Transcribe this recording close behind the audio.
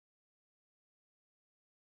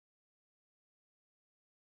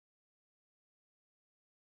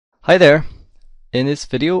Hi there. In this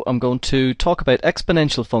video I'm going to talk about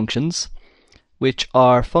exponential functions, which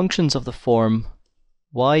are functions of the form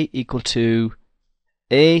y equal to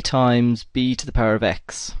a times b to the power of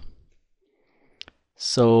x.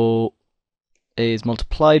 So a is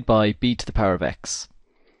multiplied by b to the power of x.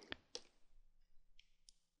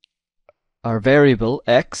 Our variable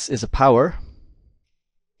x is a power,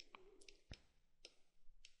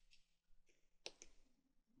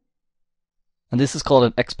 and this is called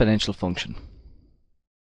an exponential function.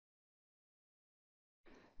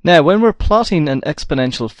 Now, when we're plotting an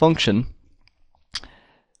exponential function,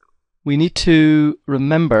 we need to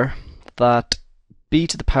remember that b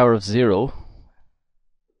to the power of 0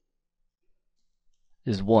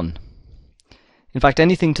 is 1. In fact,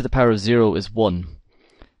 anything to the power of 0 is 1.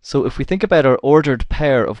 So if we think about our ordered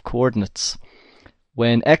pair of coordinates,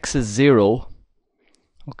 when x is 0,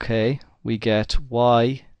 we get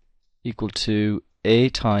y equal to a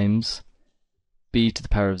times b to the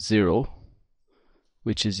power of 0,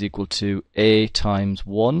 which is equal to a times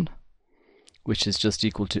 1, which is just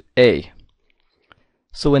equal to a.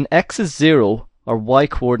 So when x is 0, our y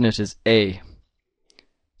coordinate is a.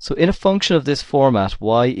 So in a function of this format,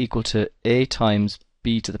 y equal to a times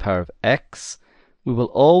b to the power of x, we will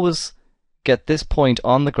always get this point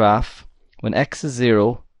on the graph. When x is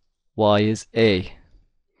 0, y is a.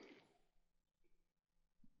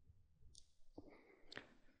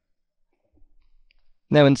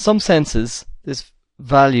 Now, in some senses, this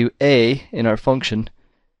value a in our function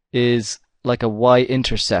is like a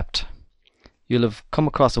y-intercept. You'll have come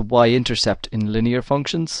across a y-intercept in linear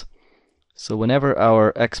functions. So whenever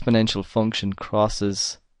our exponential function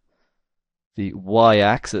crosses the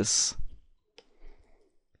y-axis,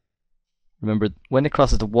 remember, when it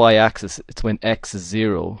crosses the y-axis, it's when x is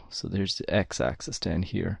 0. So there's the x-axis down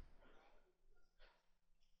here.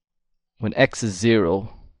 When x is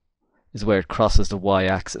 0 is where it crosses the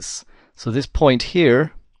y-axis. So this point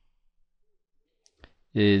here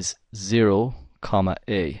is 0,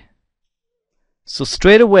 a. So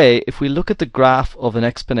straight away, if we look at the graph of an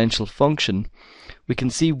exponential function, we can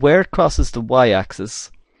see where it crosses the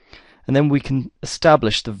y-axis, and then we can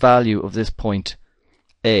establish the value of this point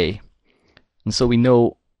a. And so we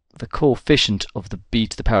know the coefficient of the b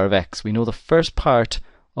to the power of x. We know the first part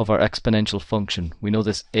of our exponential function. We know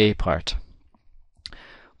this a part.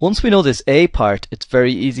 Once we know this a part, it's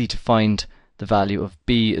very easy to find the value of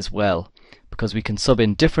b as well, because we can sub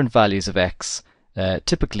in different values of x.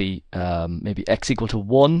 Typically, maybe x equal to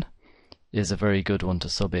 1 is a very good one to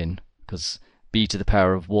sub in, because b to the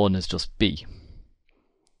power of 1 is just b.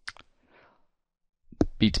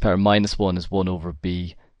 b to the power of minus 1 is 1 over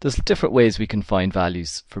b. There's different ways we can find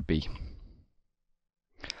values for b.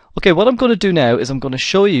 Okay, what I'm going to do now is I'm going to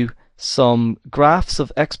show you some graphs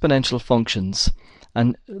of exponential functions,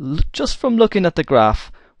 and just from looking at the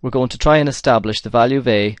graph, we're going to try and establish the value of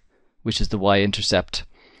a, which is the y-intercept,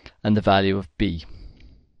 and the value of b.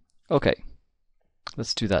 Okay,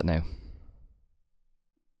 let's do that now.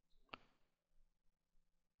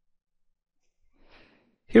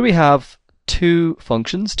 Here we have two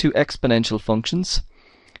functions, two exponential functions.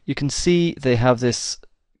 You can see they have this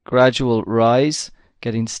gradual rise,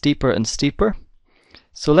 getting steeper and steeper.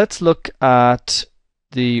 So let's look at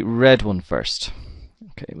the red one first.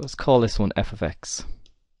 Okay, let's call this one f of x.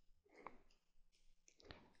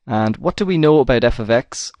 And what do we know about f of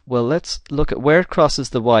x? Well, let's look at where it crosses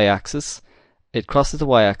the y-axis. It crosses the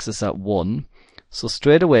y-axis at 1. So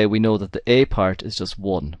straight away we know that the a part is just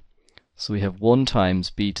 1. So we have 1 times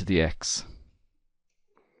b to the x.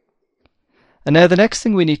 And now the next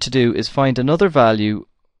thing we need to do is find another value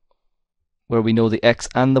where we know the x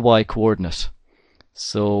and the y coordinate.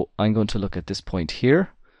 So I'm going to look at this point here,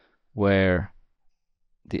 where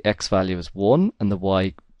the x value is 1 and the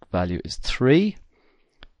y value is 3.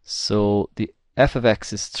 So the f of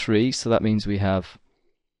x is 3, so that means we have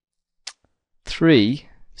 3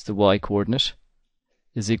 is the y coordinate,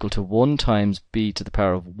 is equal to 1 times b to the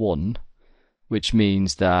power of 1, which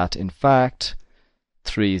means that in fact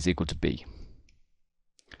 3 is equal to b.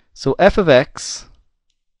 So f of x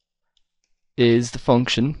is the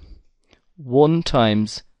function 1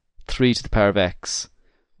 times 3 to the power of x,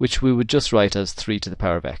 which we would just write as 3 to the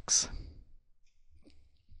power of x.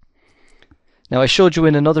 Now, I showed you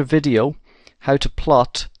in another video how to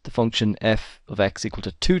plot the function f of x equal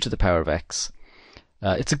to 2 to the power of x.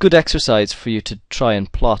 It's a good exercise for you to try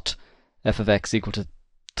and plot f of x equal to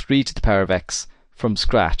 3 to the power of x from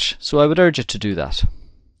scratch, so I would urge you to do that.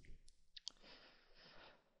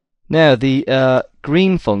 Now, the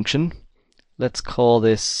green function, let's call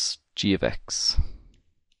this g of x.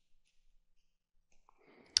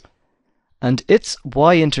 and its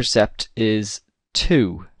y-intercept is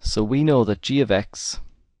 2. So we know that g of x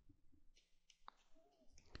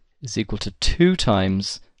is equal to 2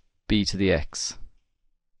 times b to the x.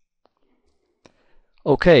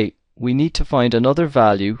 Okay, we need to find another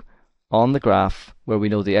value on the graph where we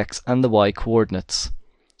know the x and the y coordinates.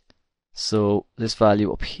 So this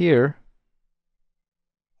value up here,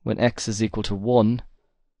 when x is equal to 1,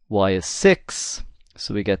 y is 6,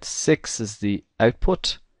 so we get 6 as the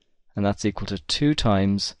output, and that's equal to 2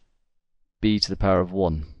 times b to the power of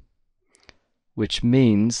 1, which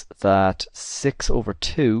means that 6 over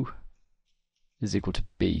 2 is equal to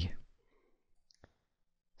b.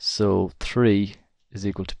 So 3 is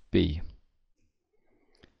equal to b.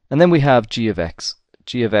 And then we have g of x.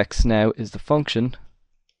 G of x now is the function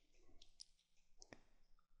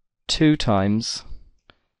 2 times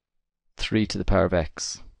 3 to the power of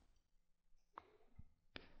x.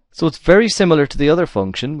 So it's very similar to the other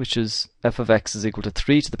function, which is f of x is equal to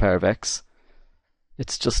 3 to the power of x.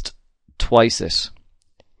 It's just twice it.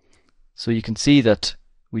 So you can see that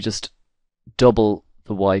we just double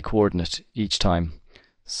the y coordinate each time.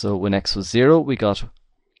 So when x was 0, we got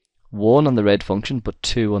 1 on the red function, but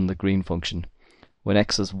 2 on the green function. When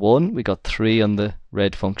x was 1, we got 3 on the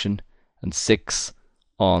red function and 6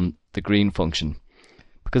 on the green function,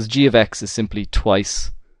 because g of x is simply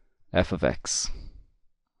twice f of x.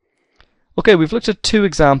 Okay, we've looked at 2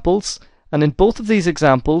 examples, and in both of these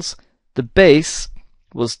examples, the base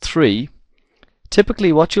was 3.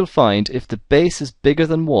 Typically what you'll find, if the base is bigger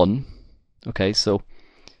than 1, okay, so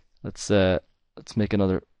let's make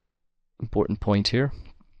another important point here.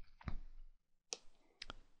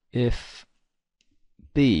 If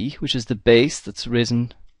b, which is the base that's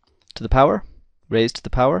raised to the power,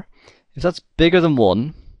 if that's bigger than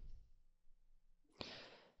 1,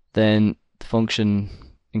 then the function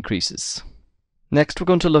increases. Next, we're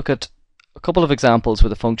going to look at a couple of examples where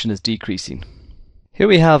the function is decreasing. Here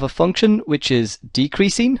we have a function which is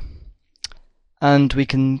decreasing, and we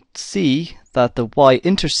can see that the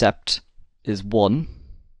y-intercept is 1.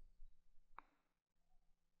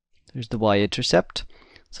 There's the y-intercept.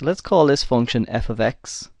 So let's call this function f of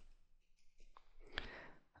x.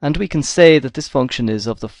 And we can say that this function is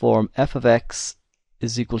of the form f of x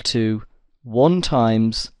is equal to 1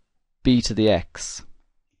 times b to the x.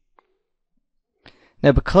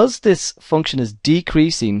 Now, because this function is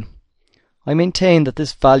decreasing, I maintain that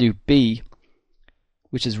this value b,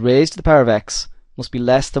 which is raised to the power of x, must be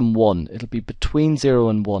less than 1. It'll be between 0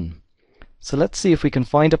 and 1. So let's see if we can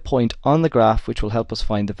find a point on the graph which will help us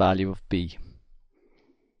find the value of b.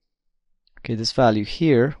 Okay, this value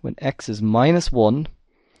here, when x is minus 1,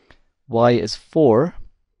 y is 4,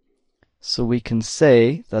 so we can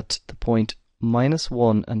say that the point minus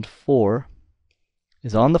 1 and 4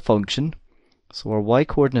 is on the function, so our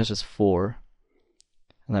y-coordinate is 4,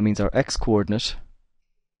 and that means our x-coordinate,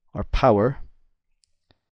 our power,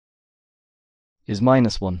 is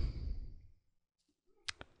minus 1.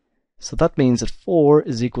 So that means that 4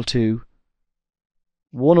 is equal to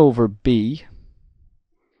 1 over b,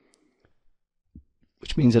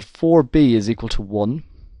 which means that 4b is equal to 1,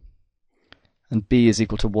 and b is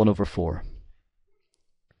equal to 1 over 4.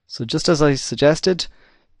 So just as I suggested,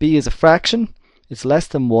 b is a fraction, it's less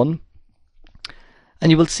than 1, and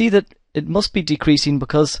you will see that it must be decreasing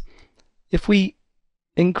because if we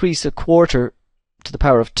increase a quarter to the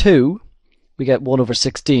power of 2, we get 1 over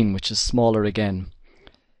 16, which is smaller again.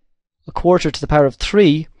 A quarter to the power of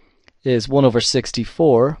 3 is 1 over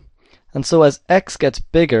 64, and so as x gets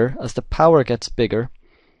bigger, as the power gets bigger,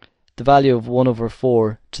 the value of 1 over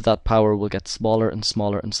 4 to that power will get smaller and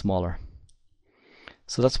smaller and smaller.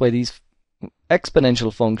 So that's why these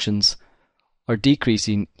exponential functions are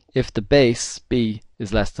decreasing if the base b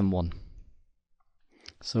is less than 1.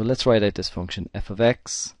 So let's write out this function. F of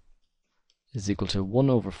x is equal to 1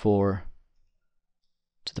 over 4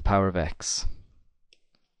 to the power of x.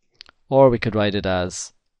 Or we could write it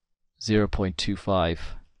as 0.25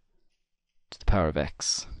 to the power of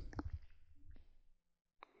x.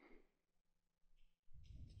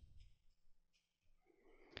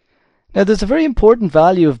 Now there's a very important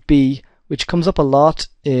value of b which comes up a lot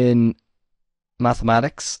in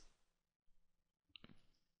mathematics,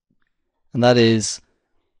 and that is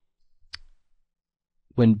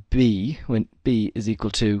when b is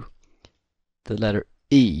equal to the letter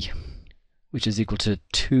e, which is equal to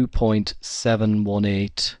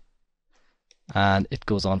 2.718, and it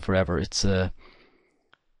goes on forever. It's an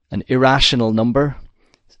irrational number.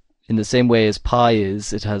 In the same way as pi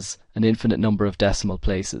is, it has an infinite number of decimal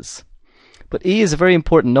places. But e is a very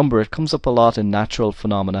important number. It comes up a lot in natural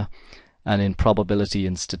phenomena and in probability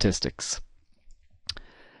and statistics.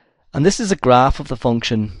 And this is a graph of the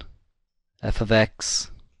function f of x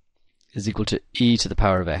is equal to e to the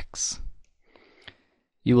power of x.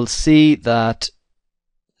 You will see that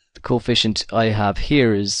the coefficient I have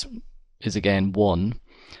here is again 1,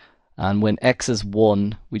 and when x is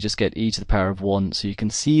 1 we just get e to the power of 1, so you can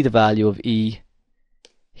see the value of e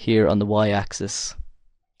here on the y-axis.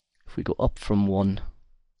 If we go up from 1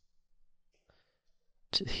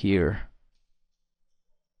 to here,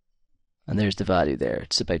 and there's the value there,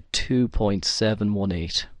 it's about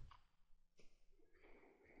 2.718,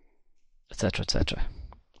 etc, etc.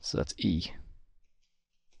 So that's e.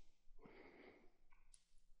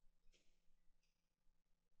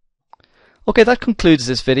 Okay, that concludes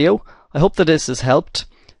this video. I hope that this has helped.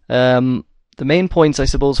 The main points, I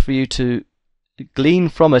suppose, for you to glean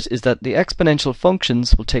from it is that the exponential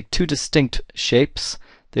functions will take two distinct shapes.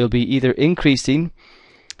 They'll be either increasing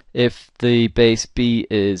if the base b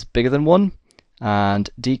is bigger than 1, and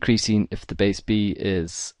decreasing if the base b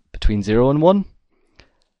is between 0 and 1.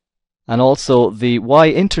 And also the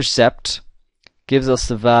y-intercept gives us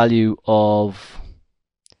the value of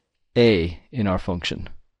a in our function.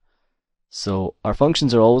 So our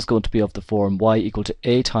functions are always going to be of the form y equal to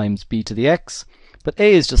a times b to the x, but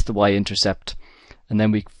a is just the y-intercept, and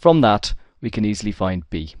then from that we can easily find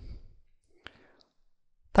b.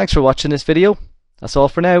 Thanks for watching this video. That's all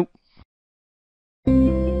for now.